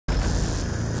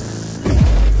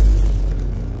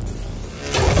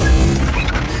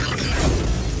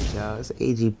It's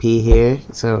AGP here.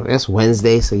 So it's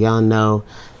Wednesday, so y'all know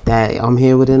that I'm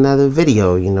here with another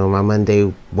video. You know, my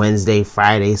Monday, Wednesday,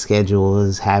 Friday schedule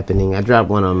is happening. I dropped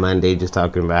one on Monday just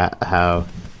talking about how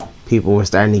people were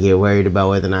starting to get worried about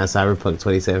whether or not Cyberpunk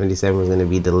 2077 was going to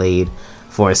be delayed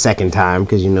for a second time,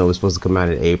 because, you know, it was supposed to come out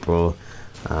in April,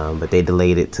 but they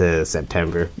delayed it to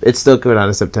September. It's still coming out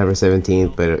on September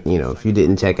 17th, but, you know, if you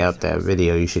didn't check out that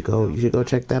video, you should go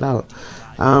check that out.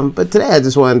 But today I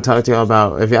just wanted to talk to y'all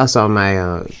about, if y'all saw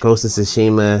my Ghost of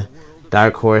Tsushima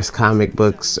Dark Horse comic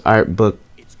books art book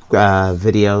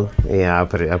video. Yeah, I'll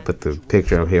put the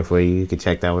picture up here for you. You can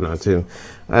check that one out too.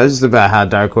 It's just about how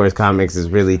Dark Horse Comics is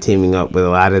really teaming up with a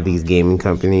lot of these gaming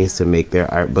companies to make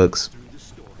their art books.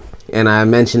 And I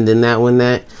mentioned in that one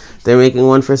that they're making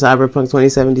one for Cyberpunk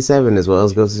 2077 as well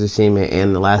as Ghost of Tsushima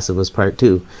and The Last of Us Part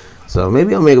 2. So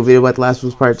maybe I'll make a video about The Last of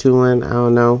Us Part 2 one. I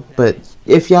don't know. But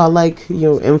if y'all like, you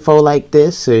know, info like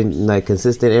this, or like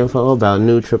consistent info about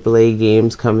new AAA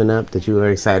games coming up that you are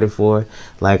excited for,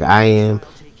 like I am,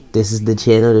 this is the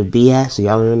channel to be at, so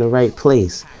y'all are in the right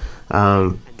place.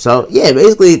 So yeah,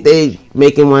 basically they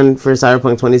making one for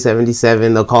Cyberpunk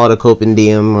 2077. They'll call it a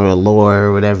Copendium or a lore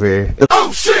or whatever.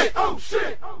 Oh shit! Oh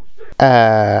shit! Oh shit!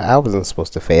 I wasn't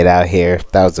supposed to fade out here.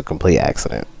 That was a complete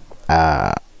accident.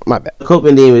 My bad.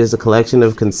 Copendium is a collection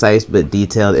of concise but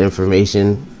detailed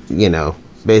information, you know,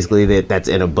 basically that's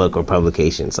in a book or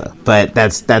publication. So, but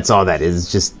that's all that is.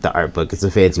 It's just the art book. It's a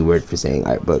fancy word for saying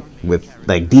art book. With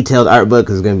like detailed art book,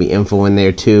 there's going to be info in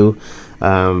there too.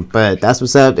 But that's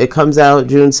what's up. It comes out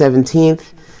June 17th.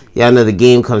 Y'all know the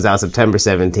game comes out September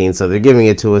 17th, so they're giving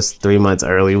it to us 3 months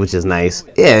early, which is nice.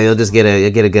 Yeah, you'll get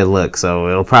a good look. So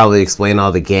it'll probably explain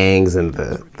all the gangs and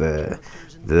the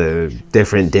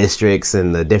different districts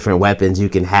and the different weapons you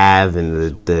can have,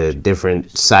 and the different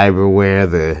cyberware,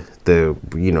 the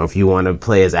you know, if you want to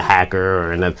play as a hacker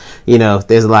or another, you know,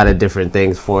 there's a lot of different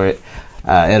things for it.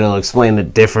 It'll explain the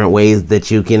different ways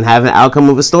that you can have an outcome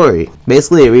of a story.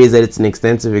 Basically, it reads that it's an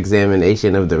extensive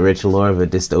examination of the rich lore of a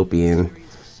dystopian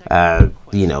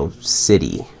you know,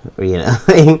 city, you know.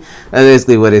 That's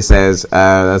basically what it says.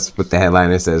 That's what the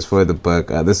headliner says for the book.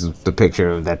 This is the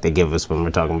picture that they give us when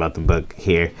we're talking about the book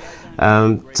here.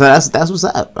 So that's what's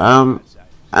up.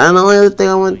 And the only other thing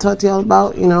I want to talk to y'all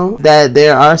about, you know, that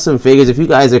there are some figures. If you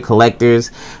guys are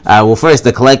collectors, well, first,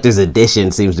 the collector's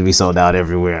edition seems to be sold out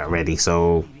everywhere already.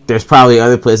 So there's probably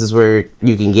other places where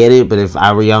you can get it. But if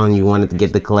I were y'all and you wanted to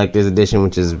get the collector's edition,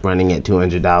 which is running at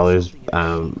 $200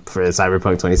 for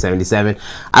Cyberpunk 2077,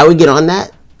 I would get on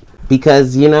that.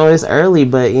 Because, you know, it's early,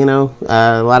 but, you know,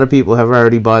 a lot of people have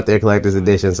already bought their collector's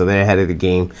edition, so they're ahead of the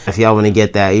game. If y'all want to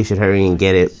get that, you should hurry and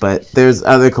get it. But there's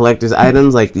other collector's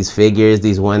items, like these figures,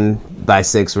 these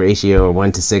 1:6 ratio or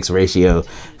 1:6 ratio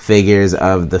figures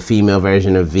of the female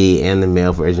version of V and the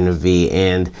male version of V,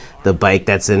 and the bike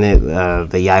that's in it,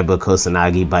 the Yaiba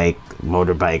Kusanagi bike,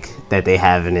 motorbike that they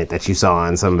have in it that you saw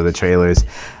on some of the trailers.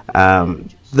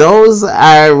 Those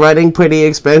are running pretty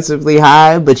expensively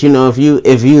high, but you know, if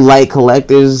you like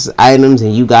collector's items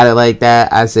and you got it like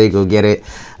that, I say go get it.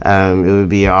 It would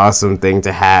be an awesome thing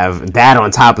to have. That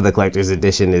on top of the collector's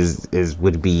edition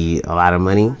would be a lot of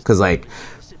money, because like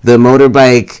the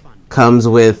motorbike comes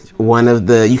with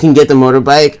you can get the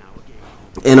motorbike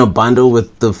in a bundle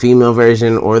with the female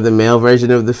version or the male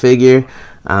version of the figure,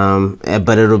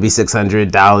 but it'll be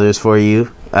 $600 for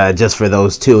you. Just for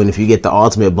those two. And if you get the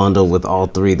ultimate bundle with all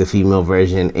three, the female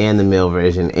version and the male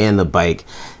version and the bike,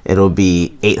 it'll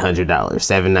be $800,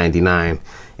 $799.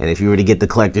 And if you were to get the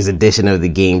collector's edition of the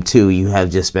game too, you have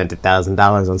just spent $1,000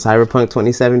 on Cyberpunk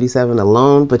 2077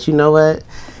 alone. But you know what?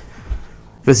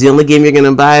 If it's the only game you're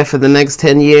gonna buy for the next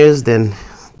 10 years, then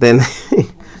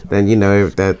you know,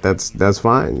 that's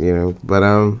fine, you know. But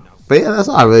yeah, that's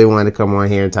all I really wanted to come on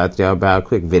here and talk to y'all about. A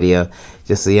quick video,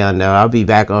 just so y'all know. I'll be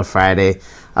back on Friday.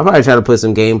 I'll probably try to put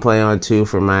some gameplay on too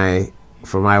for my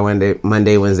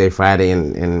Monday, Wednesday, Friday,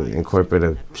 and incorporate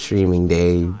a streaming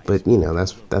day. But you know,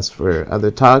 that's for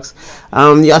other talks.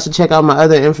 Y'all should check out my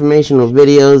other informational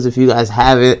videos if you guys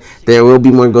haven't. There will be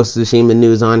more Ghost of Tsushima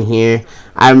news on here.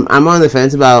 I'm on the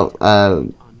fence about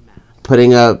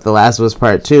putting up The Last of Us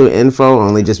Part 2 info,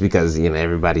 only just because, you know,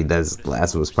 everybody does The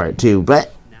Last of Us Part 2,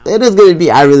 but it is going to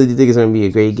be, I really do think it's going to be a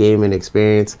great game and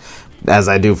experience, as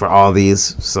I do for all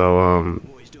these. So,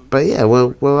 but yeah,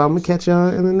 well, I'm going to catch y'all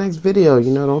in the next video.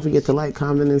 You know, don't forget to like,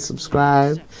 comment, and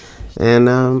subscribe. And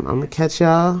I'm going to catch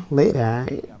y'all later, all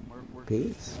right?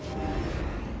 Peace.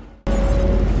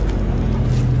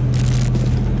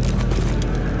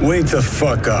 Wake the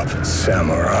fuck up,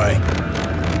 samurai.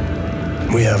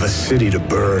 We have a city to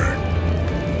burn.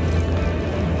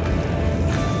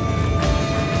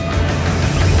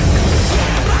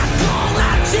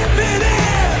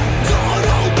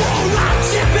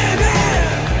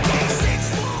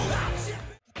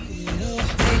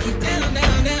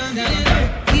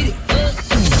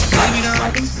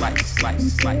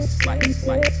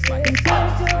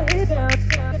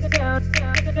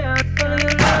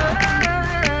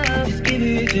 Just give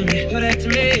it to me, put that to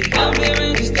me. I'm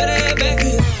feeling just that back.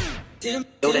 Damn,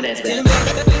 damn,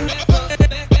 damn,